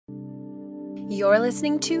You're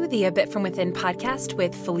listening to the A Bit From Within podcast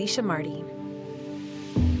with Felicia Marty.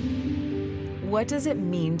 What does it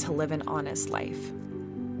mean to live an honest life?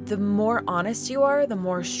 The more honest you are, the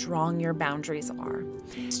more strong your boundaries are.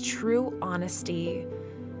 True honesty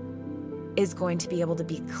is going to be able to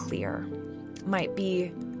be clear. Might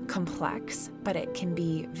be complex, but it can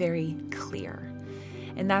be very clear.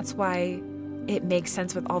 And that's why it makes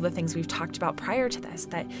sense with all the things we've talked about prior to this,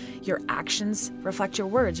 that your actions reflect your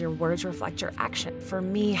words reflect your action. For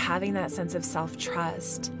me, having that sense of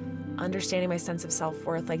self-trust, understanding my sense of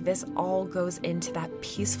self-worth, like this all goes into that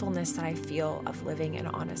peacefulness that I feel of living an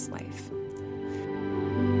honest life.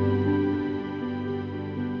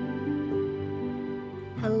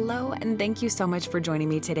 Hello, and thank you so much for joining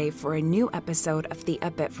me today for a new episode of the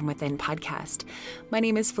A Bit From Within podcast. My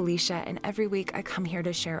name is Felicia, and every week I come here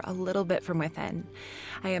to share a little bit from within.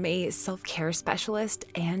 I am a self-care specialist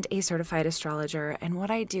and a certified astrologer, and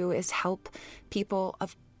what I do is help people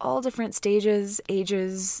of all different stages,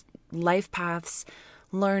 ages, life paths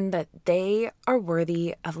learn that they are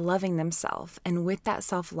worthy of loving themselves. And with that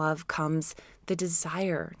self-love comes the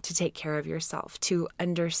desire to take care of yourself, to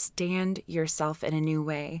understand yourself in a new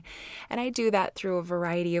way. And I do that through a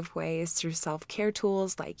variety of ways, through self-care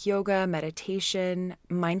tools like yoga, meditation,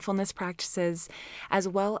 mindfulness practices, as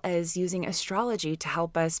well as using astrology to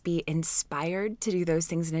help us be inspired to do those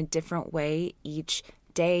things in a different way each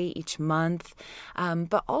day, each month,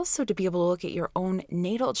 but also to be able to look at your own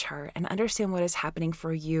natal chart and understand what is happening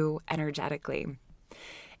for you energetically.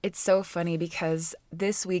 It's so funny because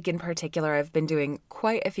this week in particular, I've been doing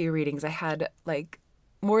quite a few readings. I had like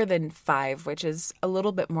more than 5, which is a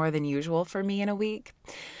little bit more than usual for me in a week,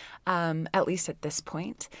 at least at this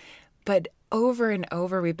point. But over and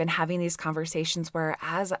over, we've been having these conversations where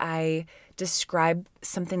as I describe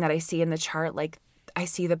something that I see in the chart, like I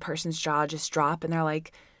see the person's jaw just drop and they're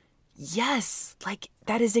like, yes, like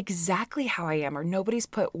that is exactly how I am, or nobody's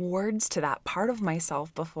put words to that part of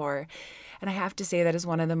myself before. And I have to say that is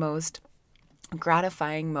one of the most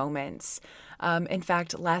gratifying moments. In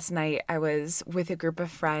fact, last night I was with a group of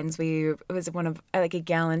friends. It was one of like a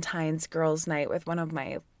Galentine's girls' night with one of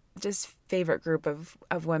my just favorite group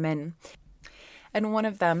of women. And one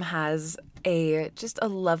of them has just a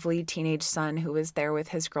lovely teenage son who was there with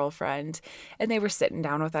his girlfriend. And they were sitting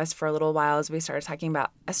down with us for a little while as we started talking about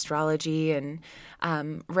astrology. And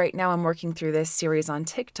right now I'm working through this series on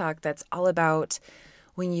TikTok that's all about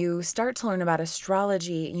when you start to learn about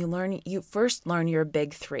astrology, you first learn your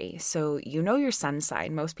big 3. So you know your sun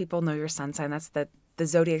sign. Most people know your sun sign. That's the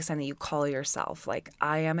zodiac sign that you call yourself. Like,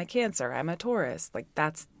 I am a Cancer, I'm a Taurus. Like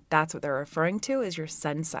that's what they're referring to is your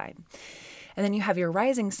sun sign. And then you have your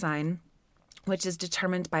rising sign, which is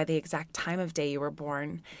determined by the exact time of day you were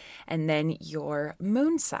born. And then your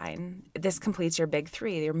moon sign, this completes your big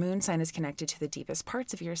 3. Your moon sign is connected to the deepest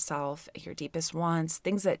parts of yourself, your deepest wants,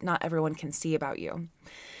 things that not everyone can see about you.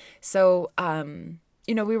 So,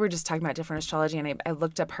 we were just talking about different astrology, and I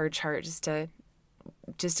looked up her chart just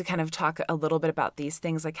to kind of talk a little bit about these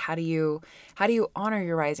things, like how do you honor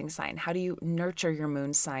your rising sign? How do you nurture your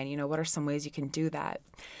moon sign? What are some ways you can do that?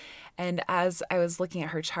 And as I was looking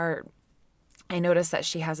at her chart, I noticed that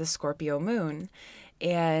she has a Scorpio moon,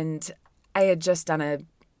 and I had just done a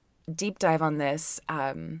deep dive on this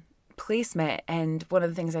placement. And one of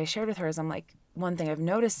the things I shared with her is I'm like, one thing I've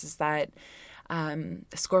noticed is that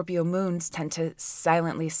Scorpio moons tend to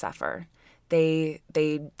silently suffer. They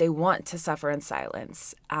want to suffer in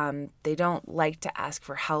silence. They don't like to ask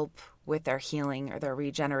for help with their healing or their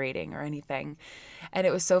regenerating or anything. And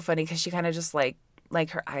it was so funny because she kind of just like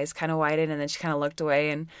her eyes kind of widened, and then she kind of looked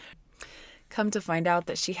away, and come to find out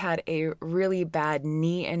that she had a really bad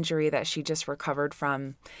knee injury that she just recovered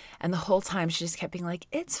from. And the whole time she just kept being like,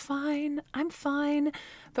 it's fine, I'm fine.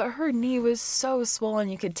 But her knee was so swollen,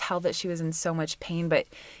 you could tell that she was in so much pain. But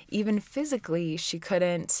even physically, she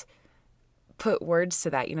couldn't put words to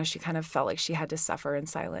that. She kind of felt like she had to suffer in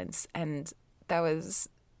silence. And that was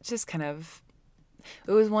just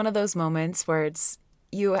it was one of those moments where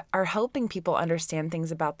you are helping people understand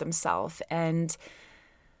things about themselves. And,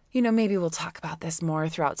 maybe we'll talk about this more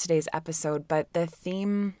throughout today's episode, but the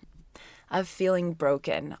theme of feeling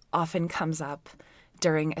broken often comes up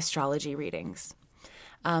during astrology readings.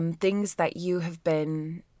 Things that you have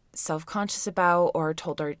been self-conscious about or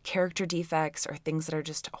told are character defects or things that are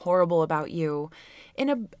just horrible about you in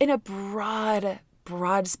a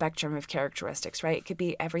broad spectrum of characteristics, right? It could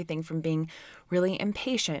be everything from being really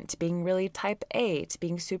impatient to being really type A to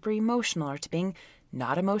being super emotional or to being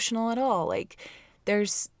not emotional at all. Like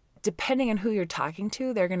depending on who you're talking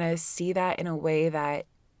to, they're going to see that in a way that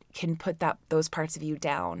can put those parts of you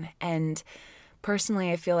down. And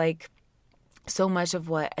personally, I feel like so much of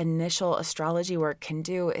what initial astrology work can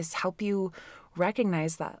do is help you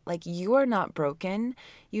recognize that, like, you are not broken.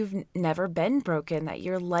 You've never been broken, that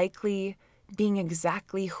you're likely being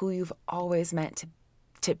exactly who you've always meant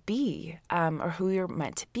to be, or who you're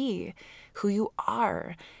meant to be, who you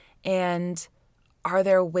are. And are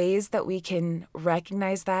there ways that we can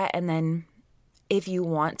recognize that and then, if you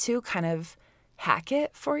want to, kind of hack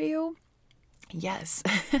it for you? Yes.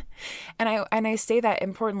 And I say that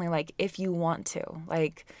importantly, like, if you want to.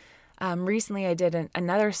 Like, recently I did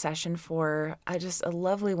another session for just a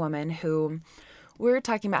lovely woman who we were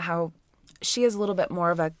talking about how she has a little bit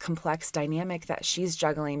more of a complex dynamic that she's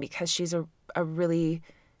juggling, because she's a really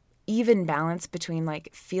even balance between, like,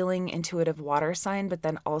 feeling intuitive water sign, but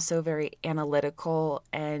then also very analytical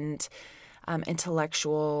and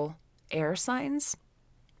intellectual air signs.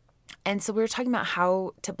 And so we were talking about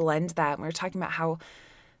how to blend that. And we were talking about how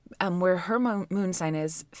where her moon sign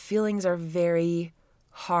is, feelings are very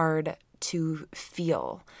hard to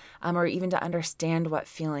feel, or even to understand what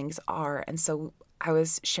feelings are. And so I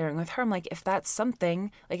was sharing with her, I'm like, if that's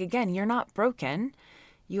something, like, again, you're not broken.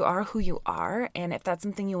 You are who you are. And if that's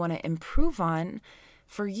something you want to improve on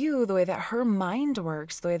for you, the way that her mind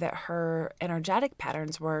works, the way that her energetic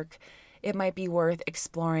patterns work, it might be worth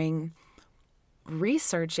exploring,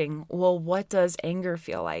 researching, well, what does anger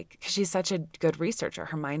feel like? Because she's such a good researcher.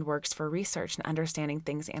 Her mind works for research and understanding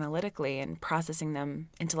things analytically and processing them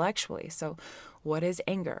intellectually. So what is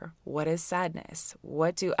anger? What is sadness?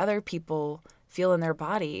 What do other people feel in their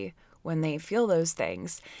body when they feel those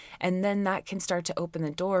things? And then that can start to open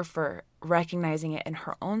the door for recognizing it in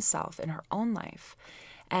her own self, in her own life.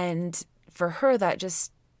 And for her, that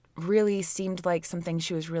just really seemed like something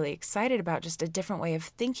she was really excited about, just a different way of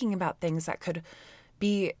thinking about things that could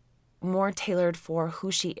be more tailored for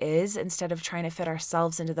who she is, instead of trying to fit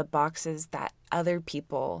ourselves into the boxes that other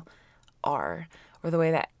people are, or the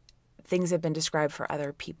way that things have been described for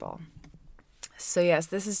other people. So yes,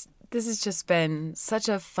 this has just been such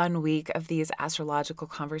a fun week of these astrological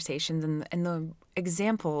conversations and the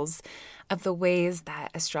examples of the ways that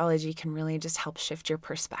astrology can really just help shift your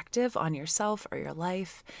perspective on yourself or your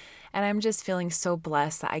life. And I'm just feeling so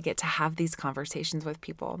blessed that I get to have these conversations with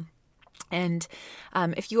people. And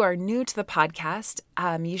if you are new to the podcast,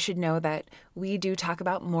 you should know that we do talk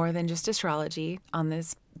about more than just astrology on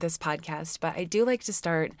this podcast. But I do like to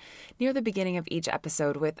start near the beginning of each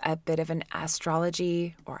episode with a bit of an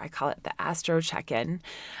astrology, or I call it the astro check-in.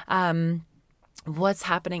 What's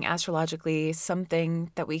happening astrologically, something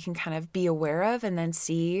that we can kind of be aware of and then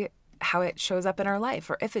see how it shows up in our life,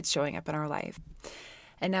 or if it's showing up in our life.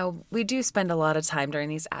 And now we do spend a lot of time during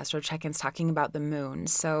these astro check-ins talking about the moon.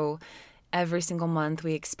 So every single month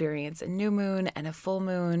we experience a new moon and a full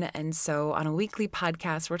moon. And so on a weekly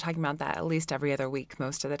podcast, we're talking about that at least every other week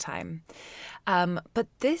most of the time. But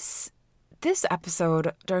this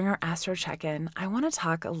episode, during our astro check-in, I want to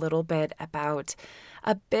talk a little bit about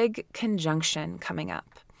a big conjunction coming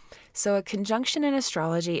up. So a conjunction in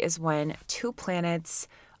astrology is when two planets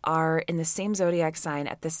are in the same zodiac sign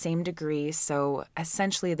at the same degree. So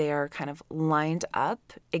essentially they are kind of lined up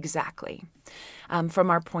exactly from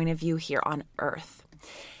our point of view here on Earth.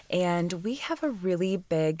 And we have a really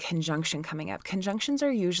big conjunction coming up. Conjunctions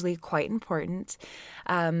are usually quite important.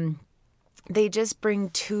 They just bring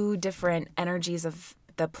two different energies of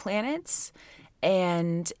the planets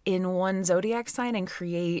and in one zodiac sign and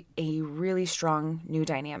create a really strong new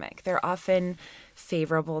dynamic. They're often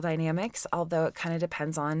favorable dynamics, although it kind of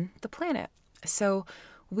depends on the planet. So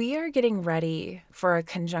we are getting ready for a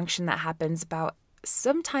conjunction that happens about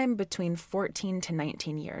sometime between 14 to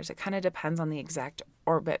 19 years. It kind of depends on the exact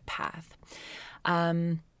orbit path.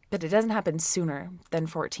 But it doesn't happen sooner than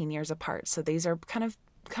 14 years apart. So these are kind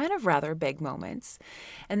of rather big moments.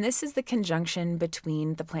 And this is the conjunction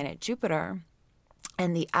between the planet Jupiter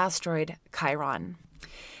and the asteroid Chiron.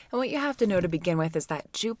 And what you have to know to begin with is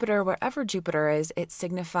that Jupiter, wherever Jupiter is, it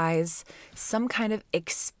signifies some kind of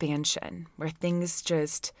expansion where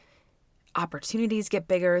opportunities get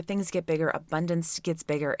bigger, things get bigger, abundance gets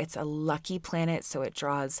bigger. It's a lucky planet, so it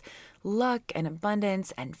draws luck and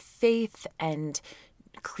abundance and faith and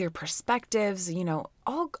clear perspectives,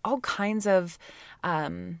 all kinds of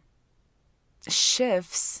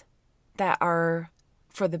shifts that are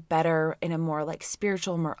for the better in a more like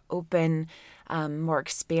spiritual, more open, more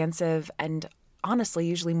expansive, and honestly,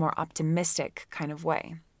 usually more optimistic kind of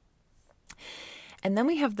way. And then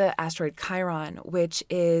we have the asteroid Chiron, which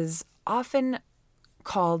is often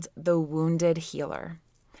called the wounded healer.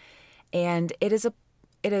 And it is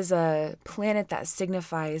a planet that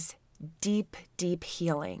signifies deep, deep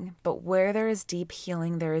healing. But where there is deep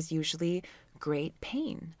healing, there is usually great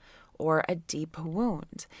pain or a deep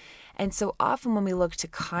wound. And so often when we look to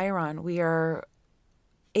Chiron, we are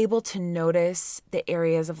able to notice the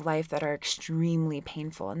areas of life that are extremely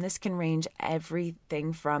painful. And this can range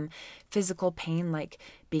everything from physical pain, like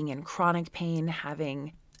being in chronic pain,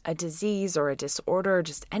 having a disease or a disorder,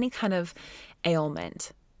 just any kind of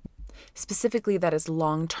ailment, specifically that is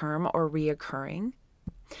long-term or reoccurring.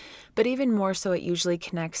 But even more so, it usually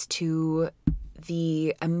connects to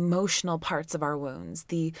the emotional parts of our wounds,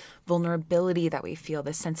 the vulnerability that we feel,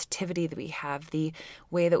 the sensitivity that we have, the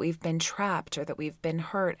way that we've been trapped or that we've been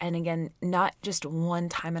hurt. And again, not just one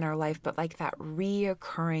time in our life, but like that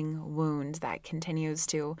reoccurring wound that continues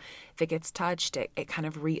to, if it gets touched, it kind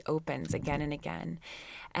of reopens again and again.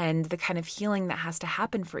 And the kind of healing that has to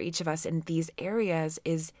happen for each of us in these areas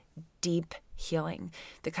is deep healing,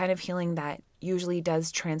 the kind of healing that usually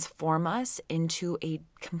does transform us into a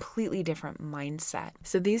completely different mindset.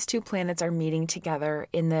 So these two planets are meeting together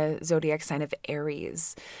in the zodiac sign of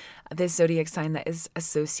Aries, this zodiac sign that is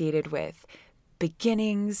associated with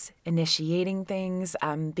beginnings, initiating things,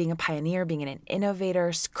 being a pioneer, being an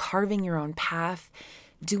innovator, carving your own path,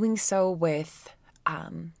 doing so with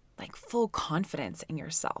like full confidence in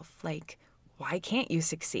yourself. Like, why can't you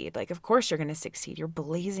succeed? Like, of course you're going to succeed. You're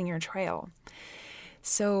blazing your trail.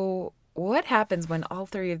 So what happens when all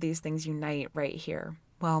three of these things unite right here?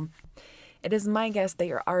 Well, it is my guess that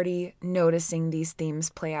you're already noticing these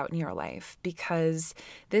themes play out in your life, because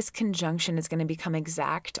this conjunction is going to become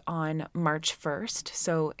exact on March 1st,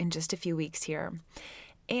 so in just a few weeks here.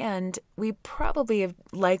 And we probably have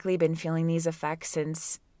likely been feeling these effects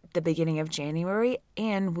since the beginning of January,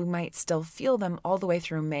 and we might still feel them all the way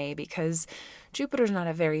through May, because Jupiter's not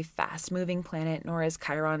a very fast-moving planet, nor is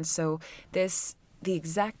Chiron, so the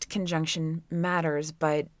exact conjunction matters,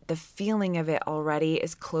 but the feeling of it already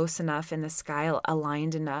is close enough in the sky,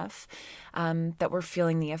 aligned enough, that we're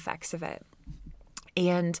feeling the effects of it.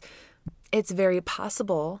 And it's very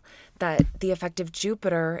possible that the effect of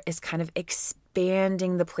Jupiter is kind of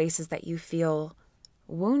expanding the places that you feel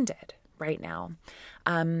wounded right now.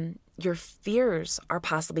 Your fears are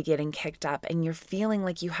possibly getting kicked up, and you're feeling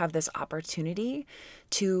like you have this opportunity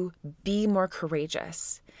to be more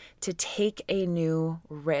courageous, to take a new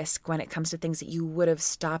risk when it comes to things that you would have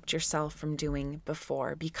stopped yourself from doing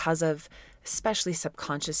before because of especially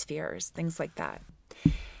subconscious fears, things like that.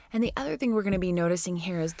 And the other thing we're going to be noticing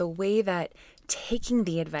here is the way that taking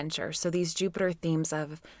the adventure, so these Jupiter themes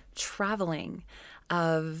of traveling,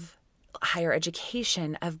 of higher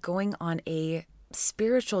education, of going on a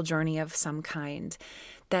spiritual journey of some kind,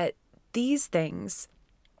 that these things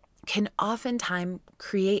can oftentimes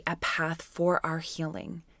create a path for our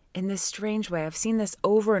healing in this strange way. I've seen this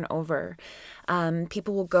over and over.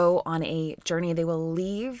 People will go on a journey, they will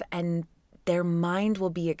leave, and their mind will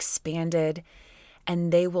be expanded,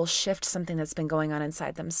 and they will shift something that's been going on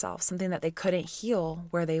inside themselves, something that they couldn't heal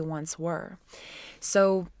where they once were.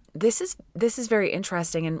 So this is very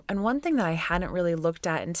interesting. And one thing that I hadn't really looked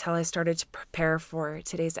at until I started to prepare for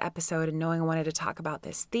today's episode and knowing I wanted to talk about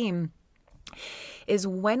this theme is,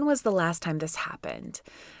 when was the last time this happened?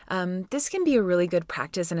 This can be a really good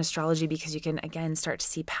practice in astrology because you can, again, start to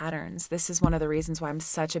see patterns. This is one of the reasons why I'm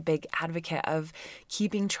such a big advocate of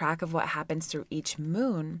keeping track of what happens through each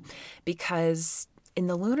moon, because in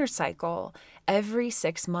the lunar cycle, every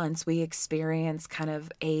 6 months we experience kind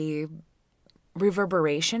of a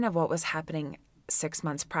reverberation of what was happening 6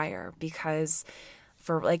 months prior, because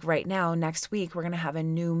for like right now, next week, we're going to have a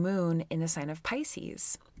new moon in the sign of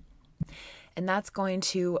Pisces. And that's going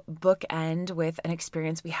to bookend with an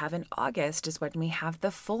experience we have in August, is when we have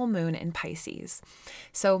the full moon in Pisces.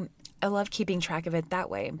 So I love keeping track of it that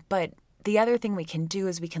way. But the other thing we can do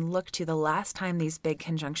is we can look to the last time these big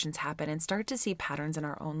conjunctions happen and start to see patterns in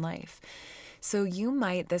our own life. So you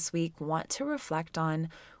might this week want to reflect on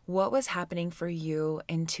what was happening for you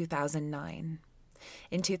in 2009.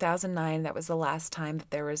 In 2009, that was the last time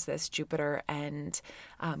that there was this Jupiter and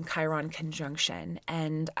Chiron conjunction.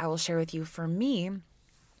 And I will share with you, for me,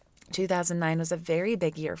 2009 was a very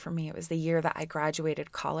big year for me. It was the year that I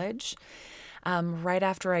graduated college. Right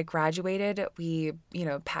after I graduated, we,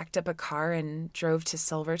 packed up a car and drove to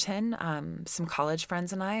Silverton, some college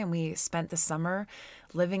friends and I, and we spent the summer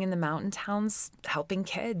living in the mountain towns, helping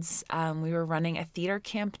kids. We were running a theater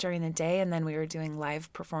camp during the day, and then we were doing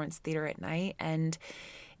live performance theater at night. And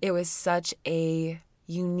it was such a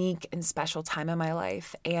unique and special time in my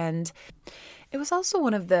life. And it was also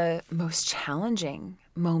one of the most challenging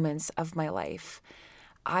moments of my life.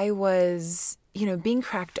 I was, being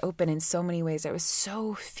cracked open in so many ways. I was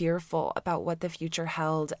so fearful about what the future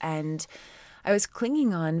held, and I was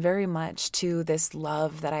clinging on very much to this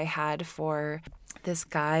love that I had for this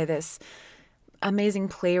guy, this amazing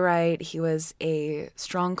playwright. He was a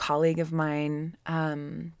strong colleague of mine.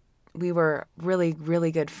 We were really,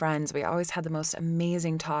 really good friends. We always had the most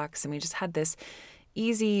amazing talks, and we just had this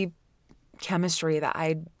easy chemistry that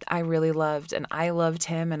I really loved, and I loved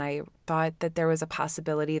him, and I thought that there was a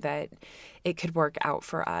possibility that it could work out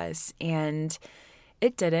for us, and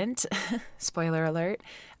it didn't. Spoiler alert.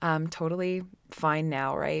 Totally fine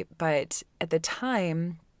now, right? But at the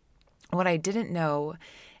time, what I didn't know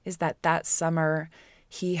is that summer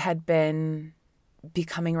he had been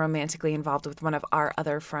becoming romantically involved with one of our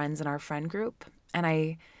other friends in our friend group, and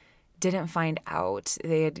I didn't find out.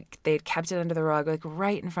 They had kept it under the rug, like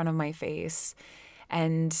right in front of my face.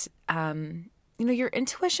 And your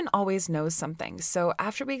intuition always knows something. So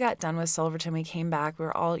after we got done with Silverton, we came back. We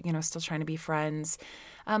were all still trying to be friends,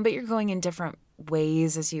 but you're going in different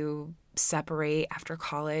ways as you separate after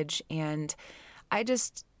college. And I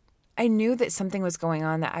knew that something was going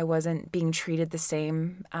on, that I wasn't being treated the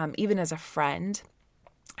same, even as a friend.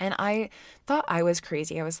 And I thought I was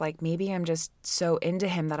crazy. I was like, maybe I'm just so into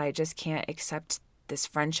him that I just can't accept this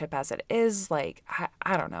friendship as it is. Like,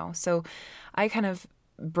 I don't know. So I kind of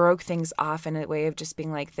broke things off in a way of just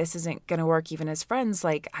being like, this isn't going to work even as friends.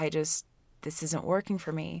 Like, this isn't working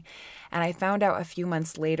for me. And I found out a few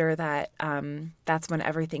months later that that's when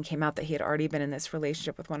everything came out, that he had already been in this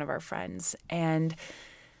relationship with one of our friends. And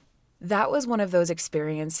that was one of those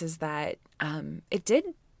experiences that it did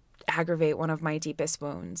aggravate one of my deepest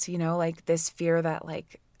wounds, like this fear that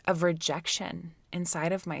of rejection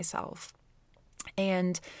inside of myself.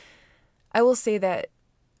 And I will say that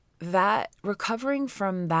recovering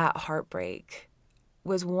from that heartbreak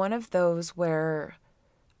was one of those where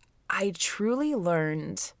I truly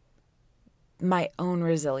learned my own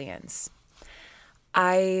resilience.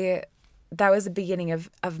 That was the beginning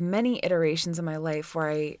of many iterations in my life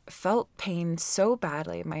where I felt pain so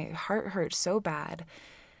badly, my heart hurt so bad.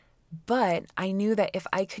 But I knew that if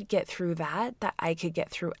I could get through that I could get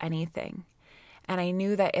through anything. And I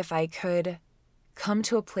knew that if I could come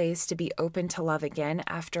to a place to be open to love again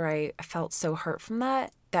after I felt so hurt from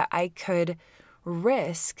that I could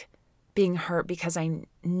risk being hurt because I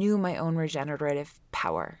knew my own regenerative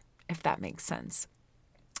power, if that makes sense.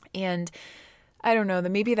 And I don't know,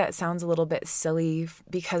 maybe that sounds a little bit silly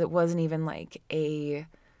because it wasn't even like a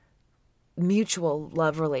mutual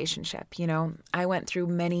love relationship. I went through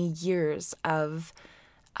many years of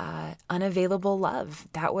unavailable love.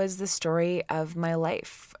 That was the story of my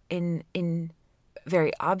life in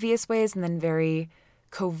very obvious ways and then very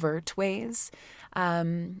covert ways,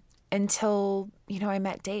 until, I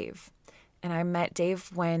met Dave. And I met Dave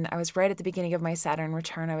when I was right at the beginning of my Saturn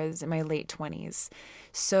return. I was in my late 20s.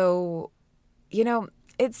 So,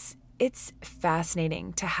 it's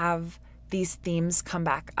fascinating to have these themes come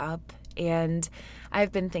back up. And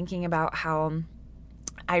I've been thinking about how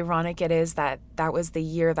ironic it is that was the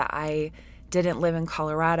year that I didn't live in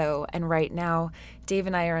Colorado. And right now, Dave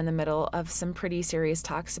and I are in the middle of some pretty serious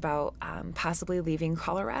talks about possibly leaving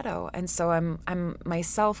Colorado. And so I'm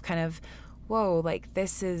myself kind of, whoa, like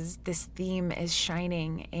this theme is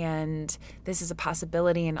shining and this is a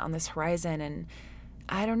possibility and on this horizon. And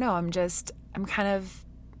I don't know, I'm kind of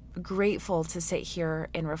grateful to sit here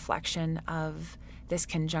in reflection of this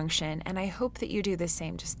conjunction. And I hope that you do the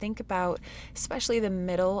same. Just think about, especially the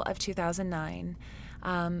middle of 2009,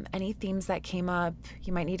 any themes that came up.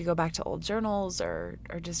 You might need to go back to old journals or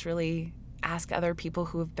just really ask other people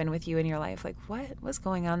who have been with you in your life, like, what was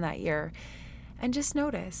going on that year? And just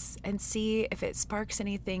notice and see if it sparks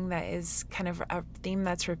anything that is kind of a theme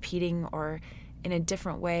that's repeating or in a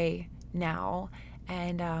different way now.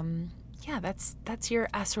 And that's your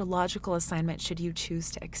astrological assignment should you choose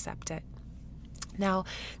to accept it. Now,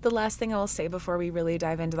 the last thing I will say before we really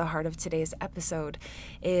dive into the heart of today's episode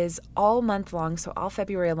is all month long, so all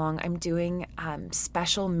February long, I'm doing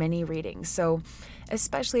special mini readings. So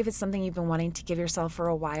especially if it's something you've been wanting to give yourself for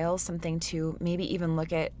a while, something to maybe even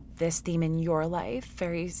look at this theme in your life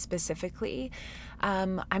very specifically,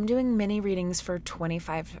 I'm doing mini readings for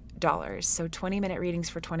 $25. So 20-minute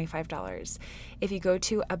readings for $25. If you go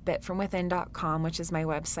to abitfromwithin.com, which is my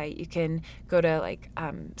website, you can go to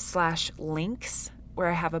 /links, where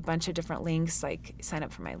I have a bunch of different links, like sign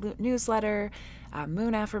up for my newsletter,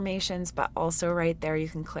 moon affirmations, but also right there you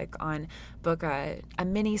can click on book a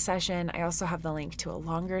mini session. I also have the link to a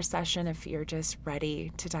longer session if you're just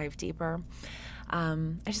ready to dive deeper. I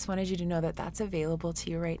just wanted you to know that that's available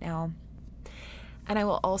to you right now. And I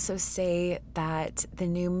will also say that the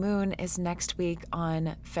new moon is next week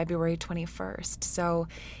on February 21st. So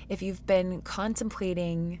if you've been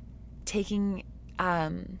contemplating taking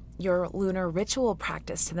your lunar ritual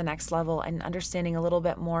practice to the next level and understanding a little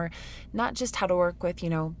bit more, not just how to work with,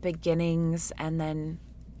 beginnings and then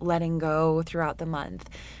letting go throughout the month,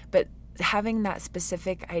 but having that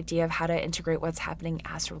specific idea of how to integrate what's happening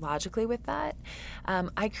astrologically with that.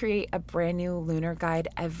 I create a brand new lunar guide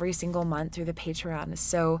every single month through the Patreon.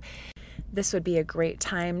 So this would be a great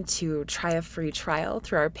time to try a free trial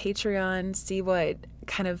through our Patreon, see what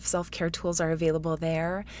kind of self-care tools are available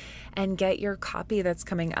there, and get your copy that's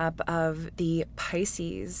coming up of the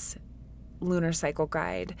Pisces lunar cycle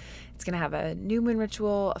guide. It's going to have a new moon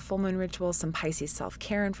ritual, a full moon ritual, some Pisces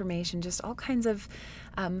self-care information, just all kinds of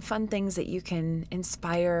fun things that you can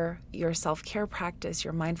inspire your self-care practice,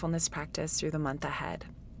 your mindfulness practice through the month ahead.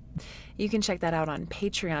 You can check that out on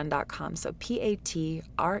patreon.com. So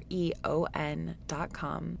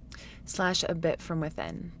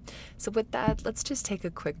patreon.com/abitfromwithin. So with that, let's just take a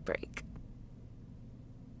quick break.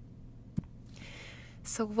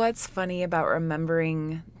 So what's funny about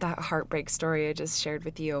remembering that heartbreak story I just shared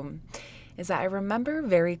with you is that I remember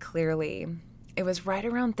very clearly, it was right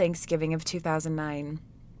around Thanksgiving of 2009,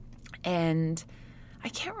 and I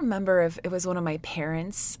can't remember if it was one of my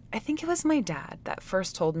parents. I think it was my dad that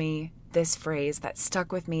first told me this phrase that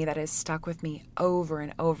stuck with me, that has stuck with me over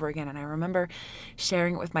and over again. And I remember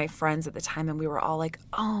sharing it with my friends at the time, and we were all like,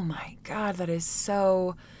 oh my God, that is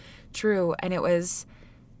so true. And it was,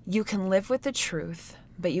 you can live with the truth,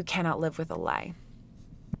 but you cannot live with a lie.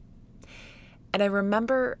 And I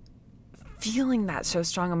remember feeling that so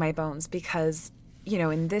strong in my bones because,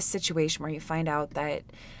 in this situation where you find out that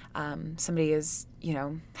somebody is,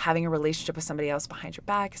 having a relationship with somebody else behind your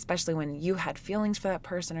back, especially when you had feelings for that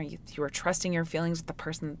person or you were trusting your feelings with the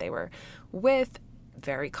person that they were with,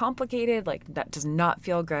 very complicated, like that does not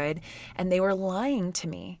feel good. And they were lying to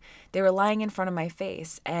me. They were lying in front of my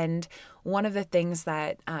face. And one of the things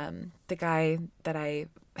that the guy that I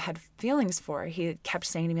had feelings for, he kept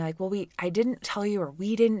saying to me like, well, I didn't tell you, or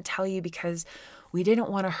we didn't tell you because we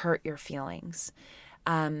didn't want to hurt your feelings.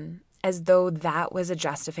 As though that was a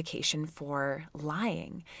justification for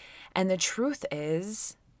lying. And the truth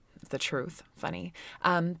is, the truth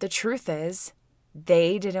is,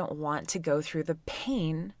 they didn't want to go through the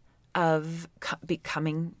pain of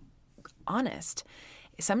becoming honest.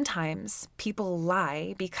 Sometimes people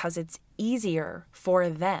lie because it's easier for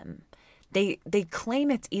them. They claim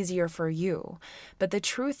it's easier for you. But the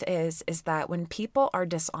truth is that when people are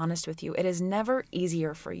dishonest with you, it is never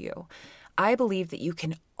easier for you. I believe that you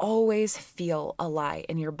can always feel a lie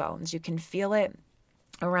in your bones. You can feel it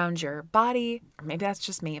around your body, or maybe that's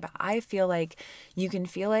just me, but I feel like you can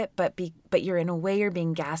feel it, but you're in a way you're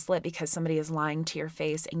being gaslit because somebody is lying to your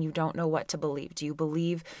face and you don't know what to believe. Do you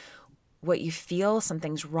believe what you feel?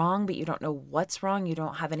 Something's wrong, but you don't know what's wrong. You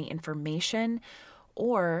don't have any information.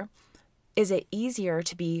 Or is it easier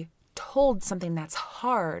to be told something that's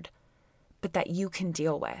hard, but that you can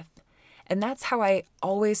deal with? And that's how I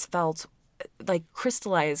always felt, like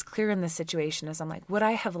crystallized clear in this situation, is I'm like, would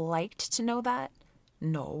I have liked to know that?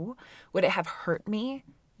 No. Would it have hurt me?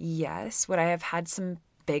 Yes. Would I have had some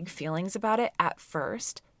big feelings about it at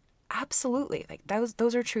first? Absolutely. Like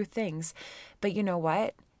those are true things. But you know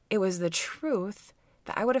what? It was the truth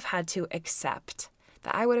that I would have had to accept,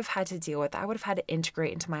 that I would have had to deal with, that I would have had to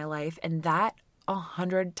integrate into my life. And that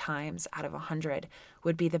 100 times out of 100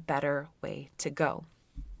 would be the better way to go.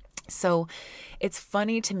 So it's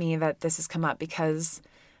funny to me that this has come up because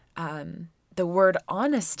the word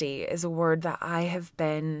honesty is a word that I have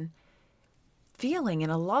been feeling in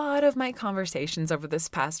a lot of my conversations over this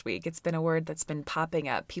past week. It's been a word that's been popping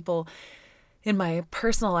up. People in my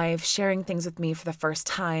personal life sharing things with me for the first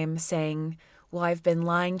time, saying, well, I've been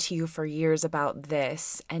lying to you for years about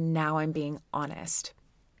this, and now I'm being honest.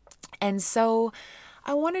 And so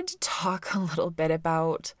I wanted to talk a little bit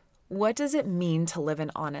about, what does it mean to live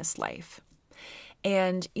an honest life?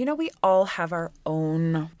 And, we all have our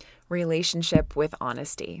own relationship with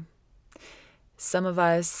honesty. Some of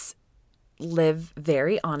us live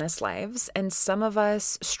very honest lives, and some of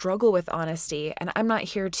us struggle with honesty. And I'm not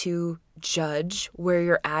here to judge where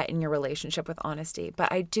you're at in your relationship with honesty,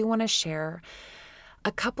 but I do want to share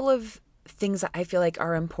a couple of things that I feel like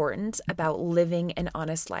are important about living an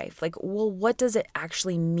honest life. Like, well, what does it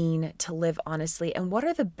actually mean to live honestly? And what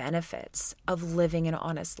are the benefits of living an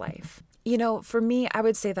honest life? For me, I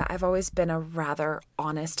would say that I've always been a rather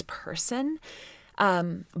honest person.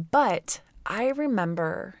 But I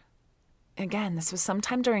remember, again, this was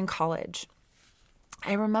sometime during college.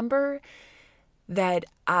 I remember that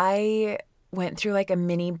I went through like a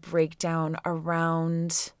mini breakdown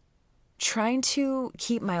around trying to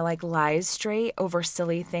keep my lies straight over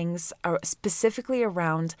silly things, specifically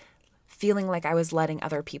around feeling like I was letting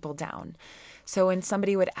other people down. So when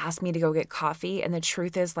somebody would ask me to go get coffee and the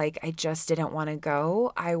truth is like I just didn't want to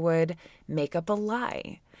go, I would make up a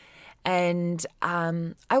lie. And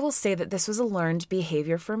I will say that this was a learned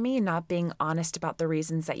behavior for me, not being honest about the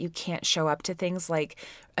reasons that you can't show up to things, like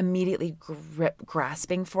immediately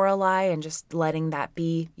grasping for a lie and just letting that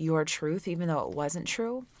be your truth, even though it wasn't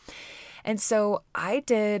true. And so I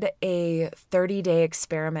did a 30-day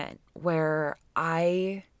experiment where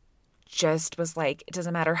I just was like, it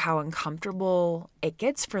doesn't matter how uncomfortable it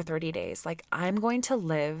gets for 30 days. Like, I'm going to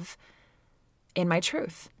live in my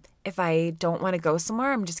truth. If I don't want to go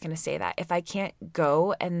somewhere, I'm just going to say that. If I can't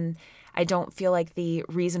go and I don't feel like the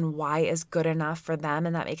reason why is good enough for them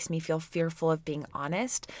and that makes me feel fearful of being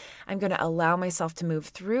honest, I'm going to allow myself to move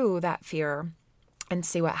through that fear and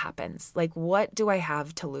see what happens. Like, what do I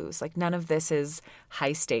have to lose? Like, none of this is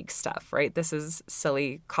high stakes stuff, right? This is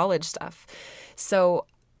silly college stuff. So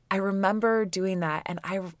I remember doing that, and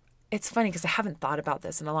it's funny because I haven't thought about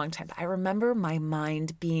this in a long time, but I remember my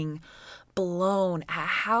mind being blown at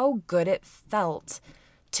how good it felt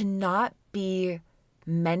to not be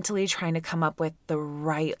mentally trying to come up with the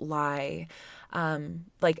right lie.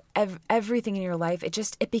 Everything in your life,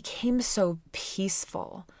 it became so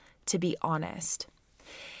peaceful, to be honest.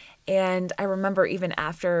 And I remember even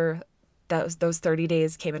after those 30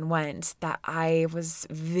 days came and went, that I was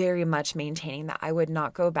very much maintaining that I would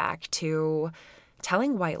not go back to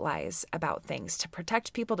telling white lies about things to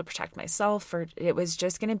protect people, to protect myself, or it was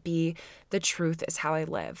just going to be the truth is how I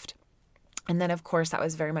lived. And then, of course, that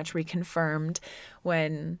was very much reconfirmed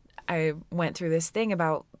when I went through this thing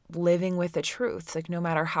about living with the truth. Like, no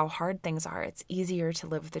matter how hard things are, it's easier to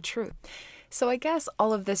live with the truth. So I guess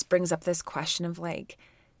all of this brings up this question of like,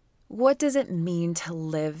 what does it mean to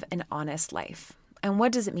live an honest life? And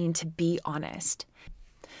what does it mean to be honest?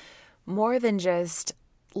 More than just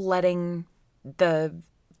letting the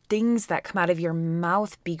things that come out of your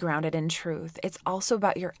mouth be grounded in truth. It's also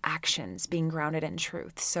about your actions being grounded in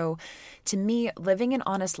truth. So to me, living an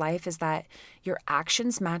honest life is that your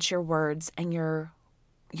actions match your words and your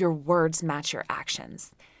words match your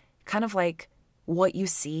actions. Kind of like what you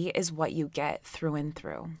see is what you get through and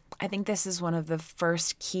through. I think this is one of the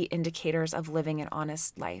first key indicators of living an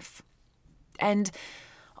honest life. And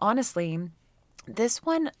honestly, this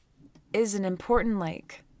one is an important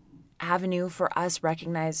avenue for us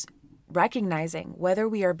recognizing whether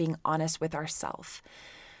we are being honest with ourselves.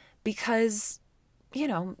 Because,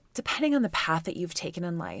 depending on the path that you've taken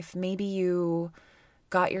in life, maybe you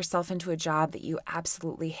got yourself into a job that you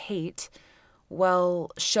absolutely hate.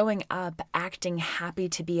 Well, showing up, acting happy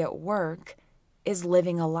to be at work is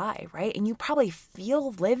living a lie, right? And you probably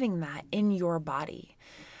feel living that in your body.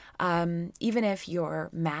 Even if you're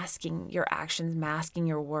masking your actions, masking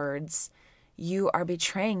your words, you are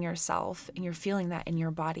betraying yourself and you're feeling that in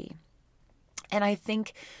your body. And I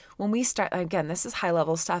think when we start, again, this is high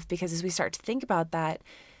level stuff, because as we start to think about that,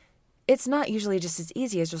 it's not usually just as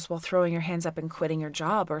easy as just, throwing your hands up and quitting your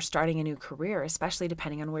job or starting a new career, especially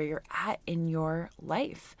depending on where you're at in your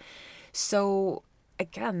life. So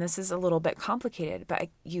again, this is a little bit complicated, but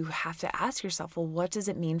you have to ask yourself, well, what does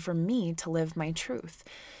it mean for me to live my truth?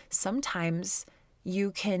 Sometimes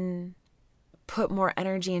you can put more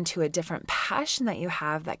energy into a different passion that you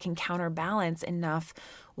have that can counterbalance enough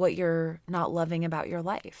what you're not loving about your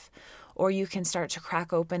life. Or you can start to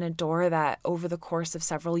crack open a door that over the course of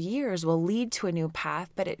several years will lead to a new path,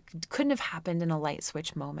 but it couldn't have happened in a light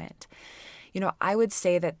switch moment. I would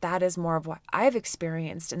say that is more of what I've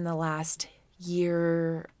experienced in the last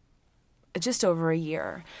year, just over a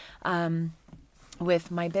year,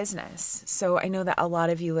 with my business. So I know that a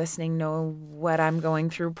lot of you listening know what I'm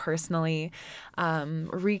going through personally.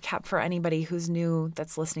 Recap for anybody who's new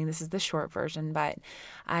that's listening, this is the short version, but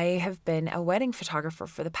I have been a wedding photographer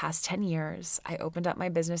for the past 10 years. I opened up my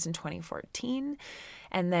business in 2014,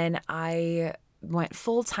 and then I went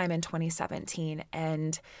full-time in 2017.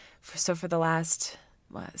 And so for the last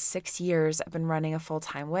 6 years, I've been running a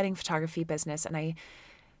full-time wedding photography business, and I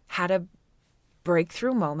had a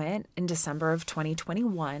breakthrough moment in December of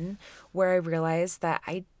 2021 where I realized that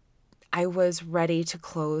I was ready to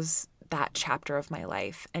close that chapter of my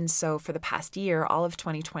life. And so for the past year, all of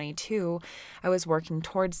 2022, I was working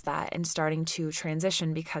towards that and starting to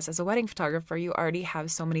transition, because as a wedding photographer, you already have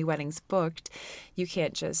so many weddings booked. You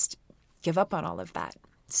can't just give up on all of that.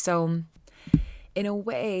 So in a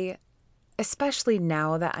way, especially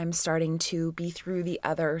now that I'm starting to be through the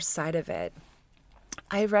other side of it,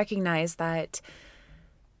 I recognize that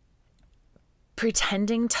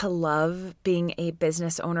pretending to love being a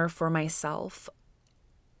business owner for myself,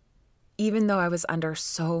 even though I was under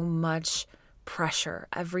so much pressure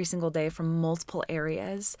every single day from multiple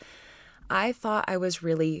areas. I thought I was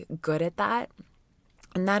really good at that.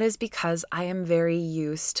 And that is because I am very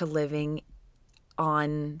used to living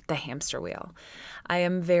on the hamster wheel. I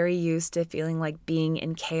am very used to feeling like being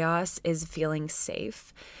in chaos is feeling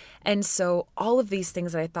safe. And so all of these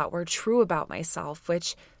things that I thought were true about myself,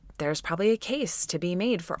 which there's probably a case to be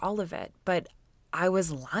made for all of it, but I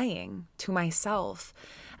was lying to myself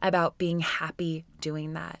about being happy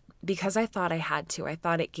doing that because I thought I had to. I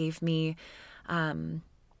thought it gave me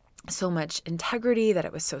so much integrity, that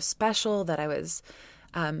it was so special, that I was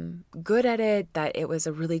good at it, that it was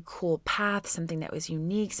a really cool path, something that was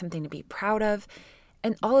unique, something to be proud of.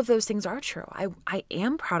 And all of those things are true. I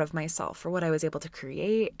am proud of myself for what I was able to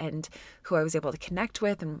create and who I was able to connect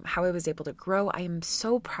with and how I was able to grow. I am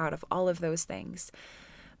so proud of all of those things.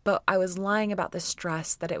 But I was lying about the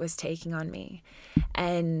stress that it was taking on me.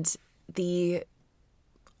 And the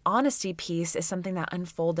honesty piece is something that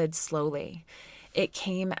unfolded slowly. It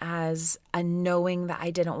came as a knowing that I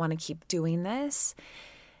didn't want to keep doing this.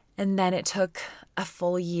 And then it took a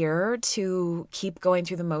full year to keep going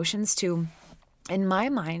through the motions to, in my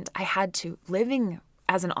mind, I had to, living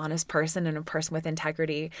as an honest person and a person with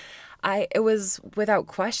integrity, it was without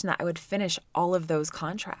question that I would finish all of those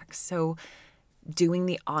contracts. So doing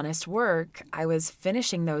the honest work, I was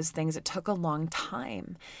finishing those things. It took a long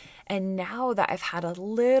time. And now that I've had a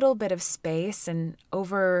little bit of space, and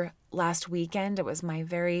over last weekend, it was my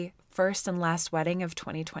very first and last wedding of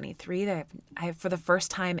 2023 that I for the first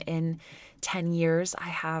time in 10 years, I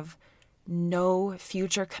have no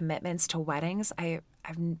future commitments to weddings.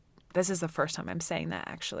 This is the first time I'm saying that,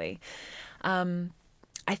 actually.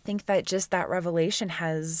 I think that just that revelation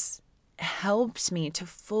has helped me to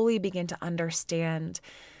fully begin to understand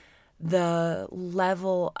the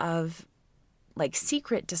level of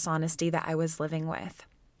secret dishonesty that I was living with.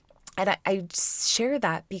 And I share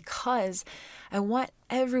that because I want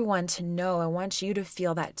everyone to know, I want you to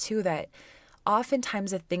feel that too, that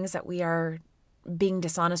oftentimes the things that we are being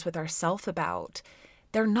dishonest with ourselves about,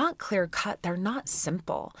 they're not clear cut. They're not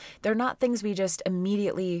simple. They're not things we just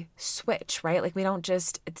immediately switch, right?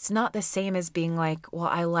 It's not the same as being like, well,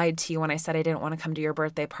 I lied to you when I said I didn't want to come to your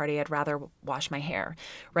birthday party. I'd rather wash my hair,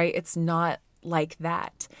 right? It's not like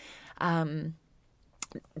that.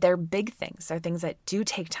 They're big things. They're things that do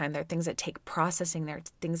take time. They're things that take processing. They're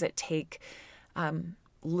things that take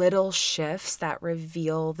little shifts that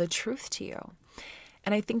reveal the truth to you.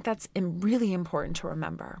 And I think that's really important to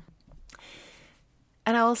remember.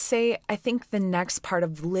 And I will say, I think the next part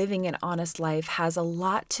of living an honest life has a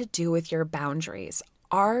lot to do with your boundaries.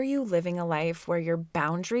 Are you living a life where your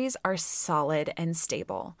boundaries are solid and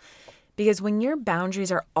stable? Because when your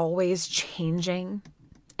boundaries are always changing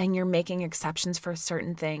and you're making exceptions for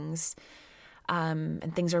certain things,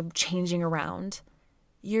 and things are changing around,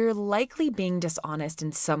 you're likely being dishonest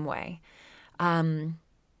in some way.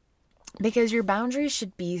 Because your boundaries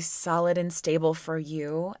should be solid and stable for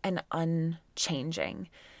you and unchanging.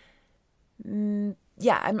 I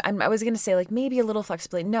was going to say maybe a little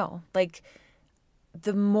flexibility. No,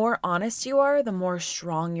 the more honest you are, the more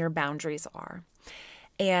strong your boundaries are.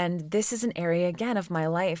 And this is an area, again, of my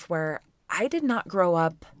life where I did not grow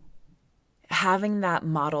up having that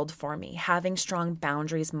modeled for me, having strong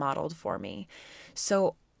boundaries modeled for me.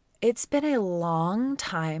 So it's been a long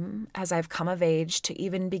time as I've come of age to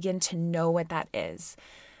even begin to know what that is.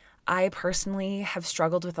 I personally have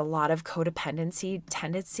struggled with a lot of codependency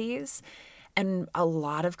tendencies, and a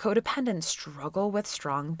lot of codependents struggle with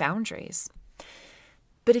strong boundaries.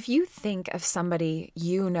 But if you think of somebody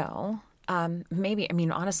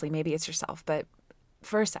honestly, maybe it's yourself, but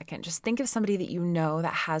for a second, just think of somebody that you know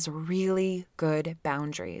that has really good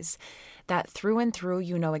boundaries, that through and through,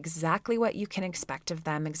 you know exactly what you can expect of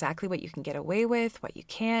them, exactly what you can get away with, what you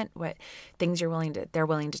can't, what things they're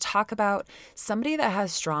willing to talk about. Somebody that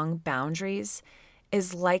has strong boundaries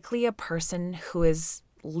is likely a person who is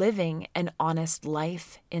living an honest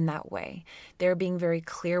life in that way. They're being very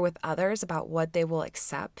clear with others about what they will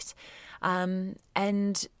accept, and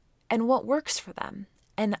what works for them.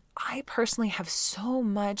 And I personally have so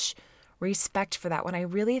much respect for that. When I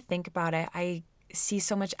really think about it, I see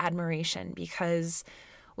so much admiration, because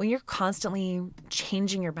when you're constantly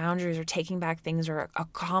changing your boundaries or taking back things or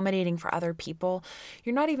accommodating for other people,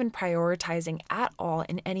 you're not even prioritizing at all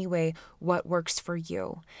in any way what works for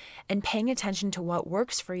you. And paying attention to what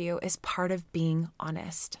works for you is part of being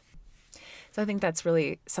honest. So I think that's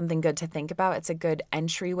really something good to think about. It's a good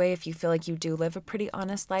entryway if you feel like you do live a pretty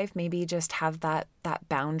honest life. Maybe just have that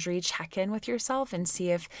boundary check-in with yourself and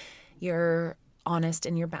see if you're honest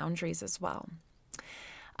in your boundaries as well.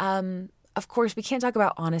 Of course, we can't talk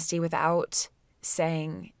about honesty without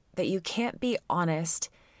saying that you can't be honest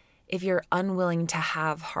if you're unwilling to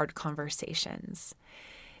have hard conversations.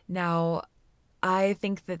 Now, I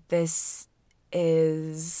think that this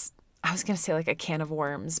is, I was going to say like a can of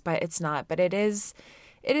worms, but it's not. But it is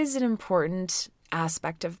an important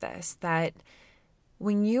aspect of this, that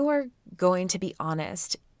when you are going to be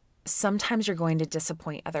honest, sometimes you're going to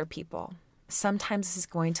disappoint other people. Sometimes this is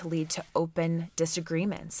going to lead to open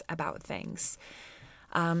disagreements about things.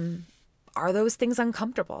 Are those things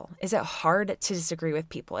uncomfortable? Is it hard to disagree with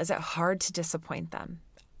people? Is it hard to disappoint them?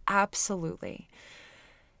 Absolutely.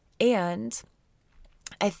 And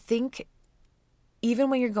I think even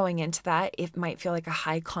when you're going into that, it might feel like a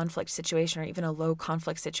high conflict situation or even a low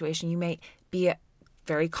conflict situation. You might be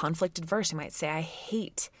very conflict adverse. You might say, I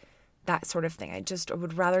hate that sort of thing. I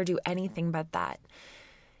would rather do anything but that.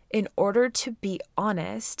 In order to be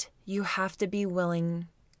honest, you have to be willing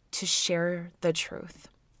to share the truth.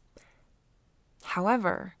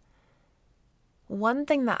 However, one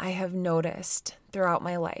thing that I have noticed throughout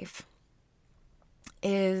my life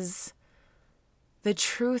is the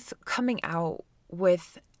truth coming out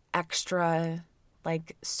with extra,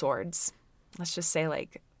 like, swords. Let's just say,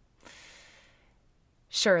 like,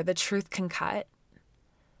 sure, the truth can cut,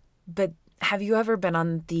 but have you ever been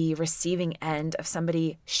on the receiving end of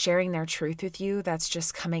somebody sharing their truth with you that's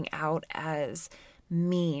just coming out as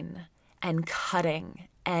mean and cutting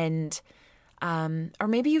and, or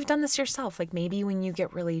maybe you've done this yourself, like maybe when you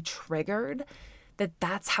get really triggered,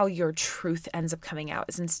 that's how your truth ends up coming out,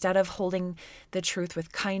 is instead of holding the truth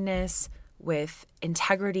with kindness, with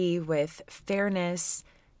integrity, with fairness,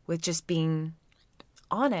 with just being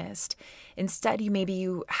honest, instead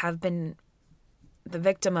you have been the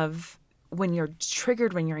victim of, when you're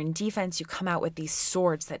triggered, when you're in defense, you come out with these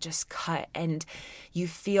swords that just cut, and you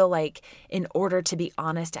feel like in order to be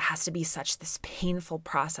honest, it has to be such this painful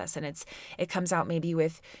process. And it comes out maybe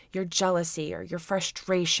with your jealousy or your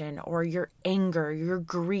frustration or your anger, your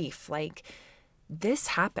grief. Like, this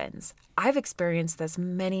happens. I've experienced this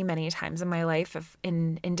many, many times in my life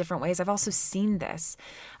in different ways. I've also seen this.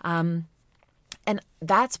 And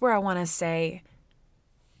that's where I want to say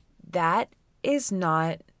that is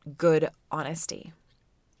not good honesty.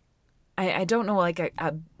 I don't know like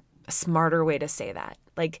a smarter way to say that.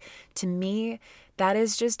 Like, to me, that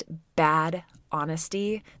is just bad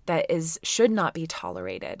honesty that should not be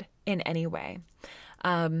tolerated in any way.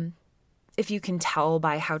 If you can tell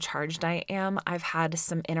by how charged I am, I've had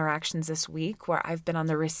some interactions this week where I've been on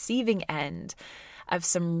the receiving end of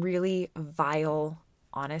some really vile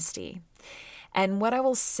honesty. And what I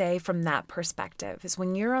will say from that perspective is,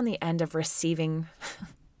 when you're on the end of receiving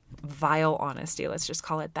vile honesty, let's just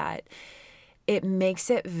call it that, it makes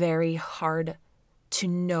it very hard to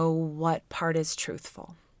know what part is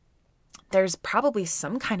truthful. There's probably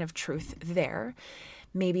some kind of truth there.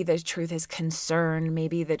 Maybe the truth is concern.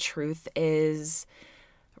 Maybe the truth is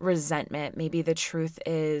resentment. Maybe the truth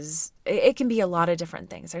is, it can be a lot of different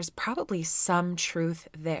things. There's probably some truth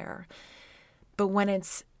there. But when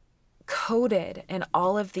it's coded and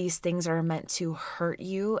all of these things are meant to hurt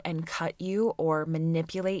you and cut you or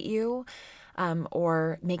manipulate you,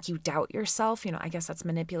 or make you doubt yourself, I guess that's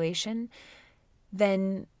manipulation,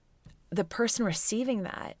 then the person receiving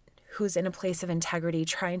that, who's in a place of integrity,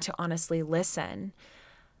 trying to honestly listen,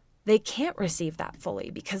 they can't receive that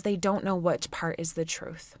fully because they don't know which part is the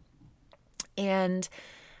truth. And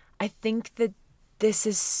I think that this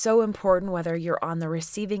is so important, whether you're on the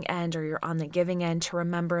receiving end or you're on the giving end, to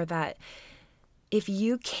remember that if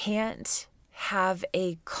you can't have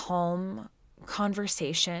a calm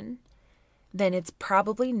conversation, then it's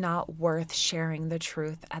probably not worth sharing the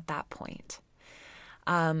truth at that point.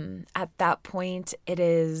 At that point, it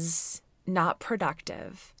is not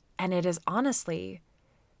productive, and it is honestly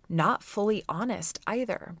not fully honest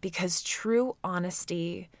either, because true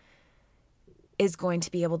honesty is going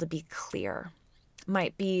to be able to be clear.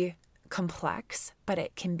 Might be complex, but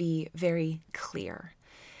it can be very clear.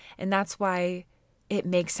 And that's why it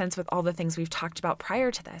makes sense with all the things we've talked about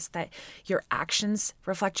prior to this, that your actions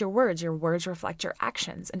reflect your words reflect your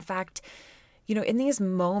actions. In fact, in these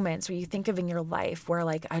moments where you think of in your life where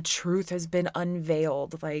like a truth has been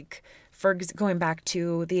unveiled, like for going back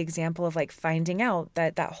to the example of like finding out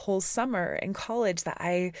that whole summer in college that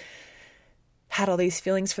I had all these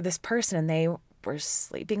feelings for this person and they were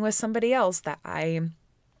sleeping with somebody else that I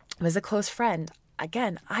was a close friend.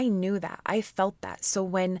 Again, I knew that. I felt that. So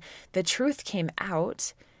when the truth came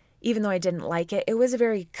out, even though I didn't like it, it was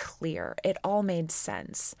very clear. It all made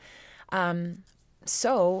sense.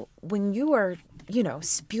 So when you are,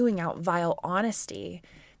 spewing out vile honesty,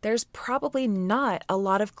 there's probably not a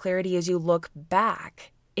lot of clarity as you look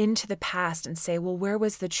back into the past and say, well, where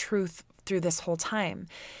was the truth through this whole time?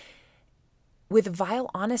 With vile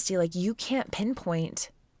honesty, like, you can't pinpoint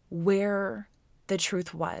where the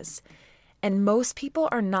truth was. And most people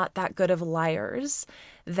are not that good of liars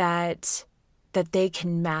that they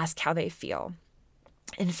can mask how they feel.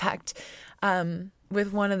 In fact,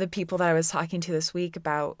 with one of the people that I was talking to this week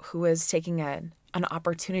about who was taking an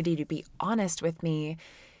opportunity to be honest with me,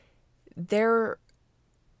 that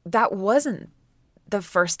wasn't the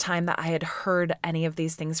first time that I had heard any of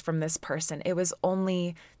these things from this person. It was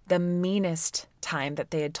only the meanest time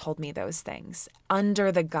that they had told me those things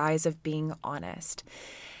under the guise of being honest.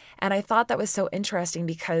 And I thought that was so interesting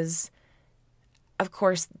because, of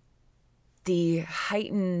course, the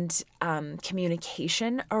heightened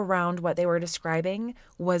communication around what they were describing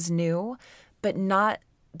was new, but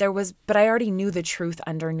I already knew the truth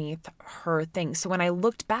underneath her thing. So when I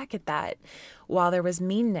looked back at that, while there was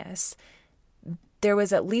meanness, there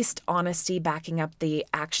was at least honesty backing up the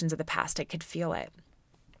actions of the past. I could feel it.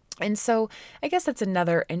 And so I guess that's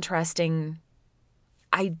another interesting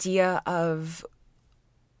idea of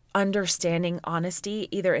understanding honesty,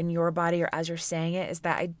 either in your body or as you're saying it, is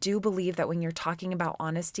that I do believe that when you're talking about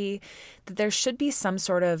honesty, that there should be some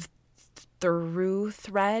sort of through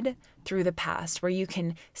thread through the past where you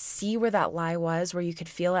can see where that lie was, where you could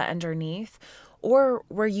feel it underneath, or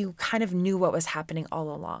where you kind of knew what was happening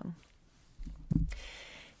all along.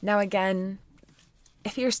 Now, again,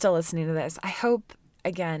 if you're still listening to this, I hope,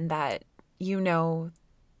 again, that you know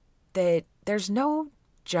that there's no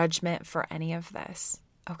judgment for any of this,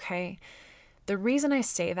 okay? The reason I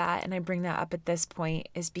say that and I bring that up at this point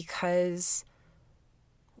is because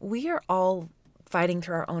we are all fighting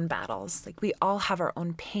through our own battles. Like, we all have our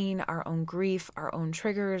own pain, our own grief, our own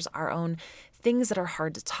triggers, our own things that are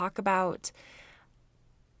hard to talk about.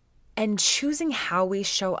 And choosing how we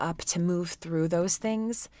show up to move through those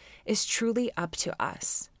things is truly up to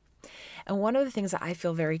us. And one of the things that I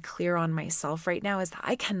feel very clear on myself right now is that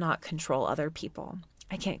I cannot control other people.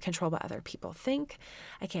 I can't control what other people think.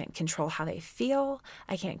 I can't control how they feel.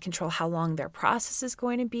 I can't control how long their process is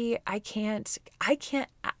going to be. I can't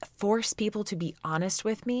force people to be honest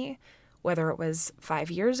with me, whether it was 5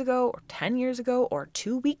 years ago or 10 years ago or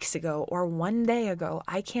 2 weeks ago or 1 day ago.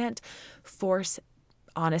 I can't force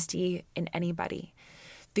honesty in anybody.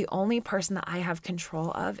 The only person that I have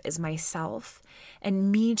control of is myself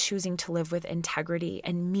and me choosing to live with integrity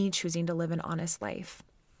and me choosing to live an honest life.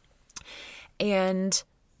 And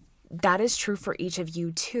that is true for each of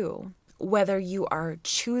you too, whether you are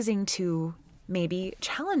choosing to maybe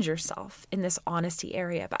challenge yourself in this honesty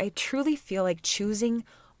area. But I truly feel like choosing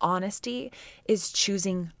honesty is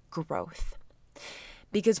choosing growth.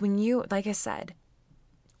 Because when you, like I said,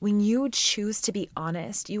 when you choose to be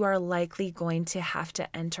honest, you are likely going to have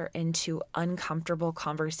to enter into uncomfortable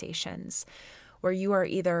conversations where you are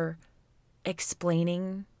either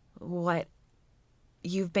explaining what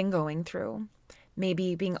you've been going through,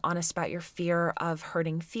 maybe being honest about your fear of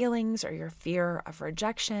hurting feelings or your fear of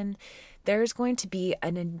rejection. There's going to be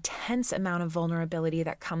an intense amount of vulnerability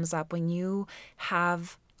that comes up when you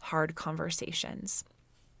have hard conversations.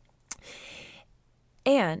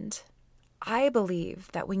 And I believe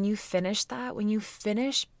that when you finish that, when you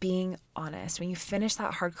finish being honest, when you finish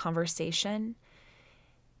that hard conversation,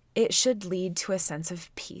 it should lead to a sense of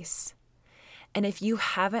peace. And if you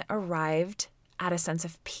haven't arrived at a sense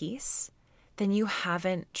of peace, then you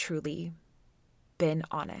haven't truly been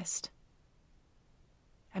honest.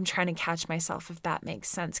 I'm trying to catch myself if that makes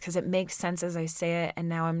sense, because it makes sense as I say it, and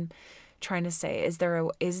now I'm trying to say, is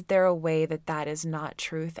there a way that is not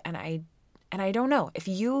truth? And I don't know. If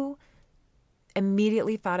you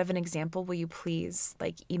immediately thought of an example, will you please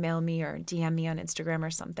email me or DM me on Instagram or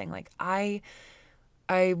something? I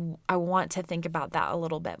want to think about that a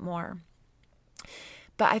little bit more.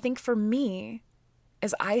 But I think for me,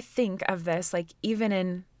 as I think of this, even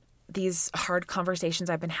in these hard conversations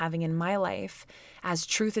I've been having in my life, as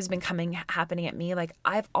truth has been happening at me,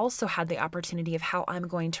 I've also had the opportunity of how I'm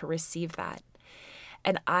going to receive that.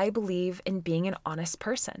 And I believe in being an honest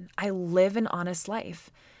person. I live an honest life.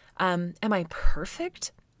 Am I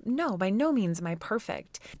perfect? No, by no means am I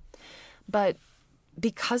perfect. But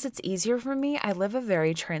because it's easier for me, I live a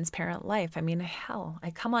very transparent life. I mean, hell, I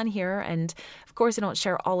come on here and of course I don't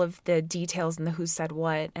share all of the details and the who said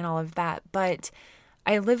what and all of that, but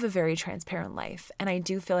I live a very transparent life. And I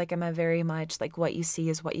do feel like I'm a very much what you see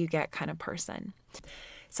is what you get kind of person.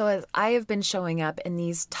 So as I have been showing up in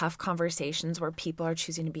these tough conversations where people are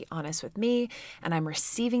choosing to be honest with me and I'm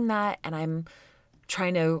receiving that and I'm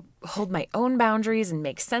trying to hold my own boundaries and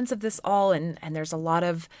make sense of this all. And there's a lot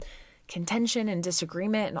of contention and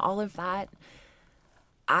disagreement and all of that.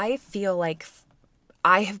 I feel like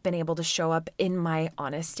I have been able to show up in my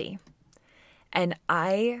honesty. And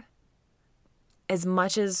as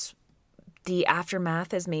much as the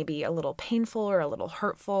aftermath is maybe a little painful or a little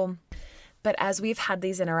hurtful, but as we've had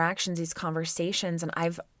these interactions, these conversations, and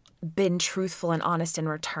I've been truthful and honest in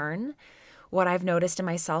return, what I've noticed in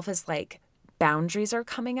myself is like boundaries are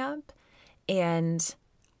coming up, and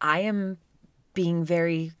I am being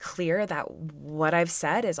very clear that what I've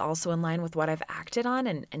said is also in line with what I've acted on,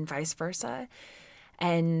 and vice versa.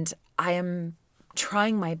 And I am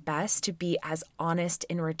trying my best to be as honest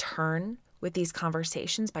in return with these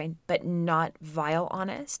conversations, but not vile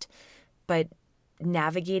honest, but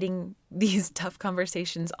navigating these tough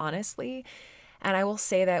conversations honestly. And I will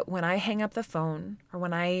say that when I hang up the phone or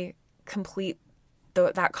when I complete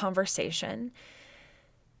that conversation,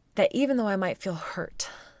 that even though I might feel hurt,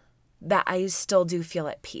 that I still do feel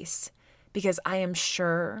at peace, because I am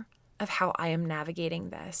sure of how I am navigating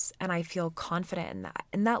this, and I feel confident in that.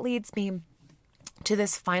 And that leads me to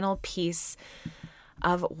this final piece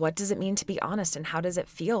of what does it mean to be honest and how does it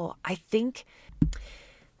feel? I think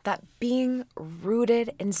that being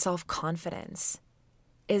rooted in self-confidence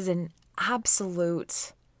is an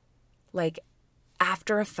absolute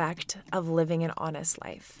after effect of living an honest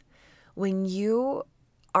life. When you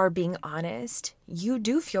are being honest, you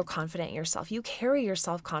do feel confident in yourself. You carry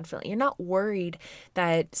yourself confidently. You're not worried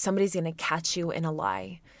that somebody's going to catch you in a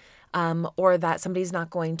lie, or that somebody's not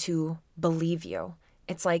going to believe you.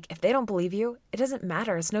 It's like, if they don't believe you, it doesn't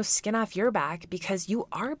matter. It's no skin off your back, because you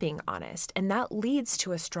are being honest. And that leads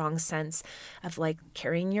to a strong sense of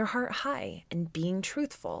carrying your heart high and being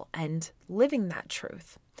truthful and living that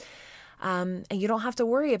truth. And you don't have to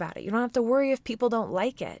worry about it. You don't have to worry if people don't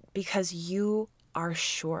like it, because you are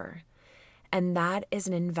sure. And that is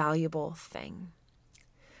an invaluable thing.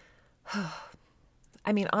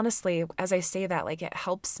 I mean, honestly, as I say that, it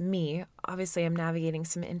helps me. Obviously, I'm navigating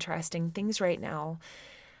some interesting things right now.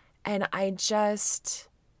 And I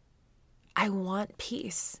want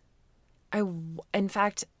peace. In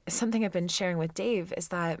fact, something I've been sharing with Dave is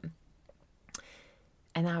that,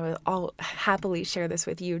 and I'll happily share this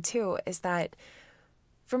with you too, is that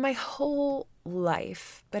for my whole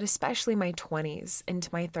life, but especially my 20s into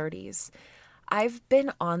my 30s, I've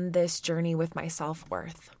been on this journey with my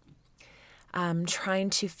self-worth, trying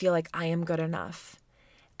to feel like I am good enough.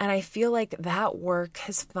 And I feel like that work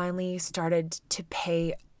has finally started to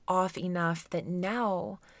pay off enough that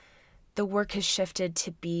now the work has shifted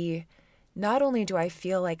to be, not only do I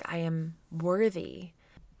feel like I am worthy,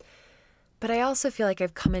 but I also feel like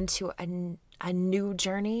I've come into a new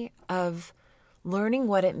journey of learning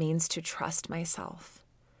what it means to trust myself.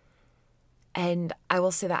 And I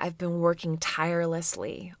will say that I've been working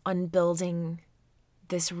tirelessly on building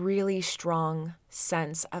this really strong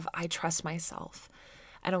sense of I trust myself.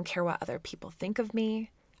 I don't care what other people think of me.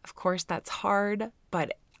 Of course, that's hard,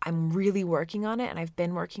 but I'm really working on it, and I've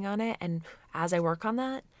been working on it. And as I work on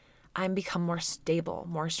that, I'm become more stable,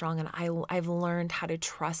 more strong, and I've learned how to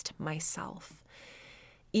trust myself.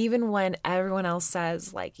 Even when everyone else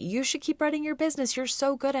says, you should keep running your business, you're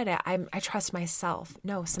so good at it, I trust myself.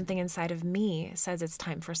 No, something inside of me says it's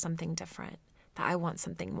time for something different, that I want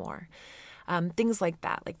something more. Things like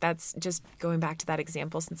that. That's just going back to that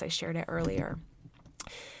example since I shared it earlier.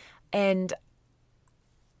 And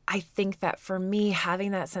I think that for me,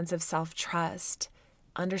 having that sense of self-trust,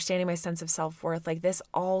 understanding my sense of self-worth, this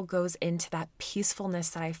all goes into that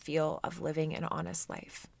peacefulness that I feel of living an honest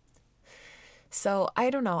life. So I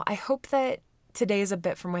don't know. I hope that today's a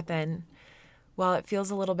bit from within. While it feels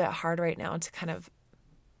a little bit hard right now to kind of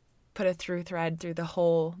put a through thread through the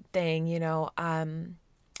whole thing,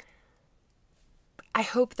 I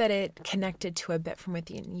hope that it connected to a bit from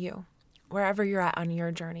within you, wherever you're at on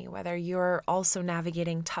your journey, whether you're also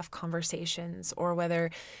navigating tough conversations or whether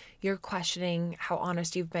you're questioning how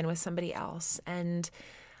honest you've been with somebody else. And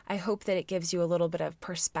I hope that it gives you a little bit of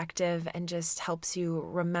perspective and just helps you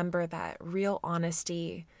remember that real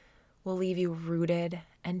honesty will leave you rooted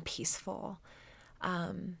and peaceful.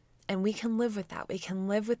 And we can live with that. We can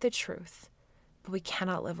live with the truth, but we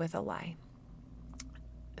cannot live with a lie.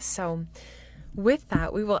 So with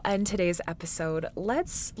that, we will end today's episode.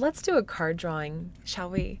 Let's do a card drawing, shall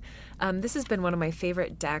we? This has been one of my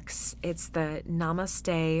favorite decks. It's the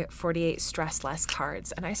Namaste 48 Stress Less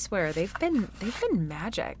cards, and I swear they've been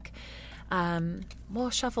magic. We'll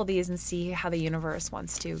shuffle these and see how the universe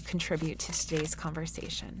wants to contribute to today's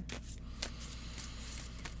conversation.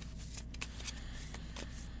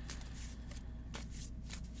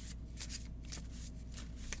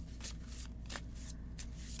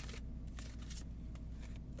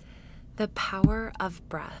 The power of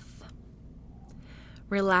breath.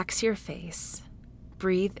 Relax your face.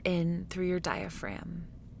 Breathe in through your diaphragm.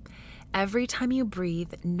 Every time you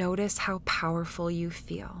breathe, notice how powerful you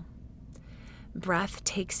feel. Breath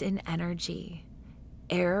takes in energy.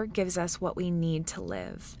 Air gives us what we need to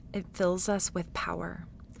live. It fills us with power.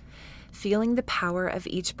 Feeling the power of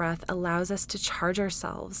each breath allows us to charge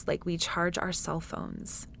ourselves like we charge our cell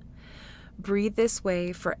phones. Breathe this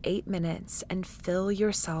way for 8 minutes and fill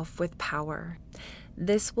yourself with power.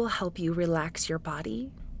 This will help you relax your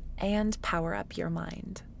body and power up your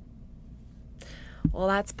mind. Well,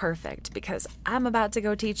 that's perfect because I'm about to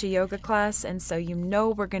go teach a yoga class, and so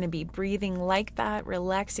we're going to be breathing like that,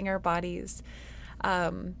 relaxing our bodies.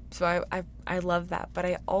 So I love that, but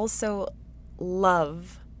I also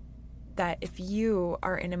love that if you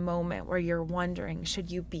are in a moment where you're wondering, should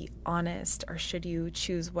you be honest or should you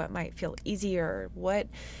choose what might feel easier, what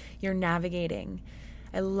you're navigating,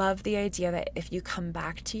 I love the idea that if you come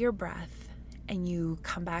back to your breath and you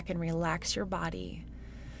come back and relax your body,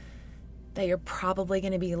 that you're probably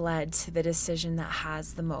going to be led to the decision that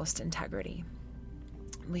has the most integrity.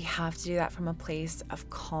 We have to do that from a place of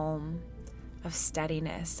calm, of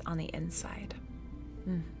steadiness on the inside.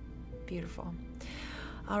 Beautiful.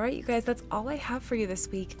 All right, you guys, that's all I have for you this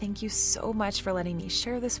week. Thank you so much for letting me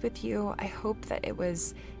share this with you. I hope that it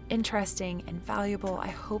was interesting and valuable. I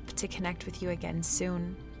hope to connect with you again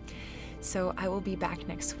soon. So I will be back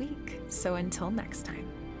next week. So until next time.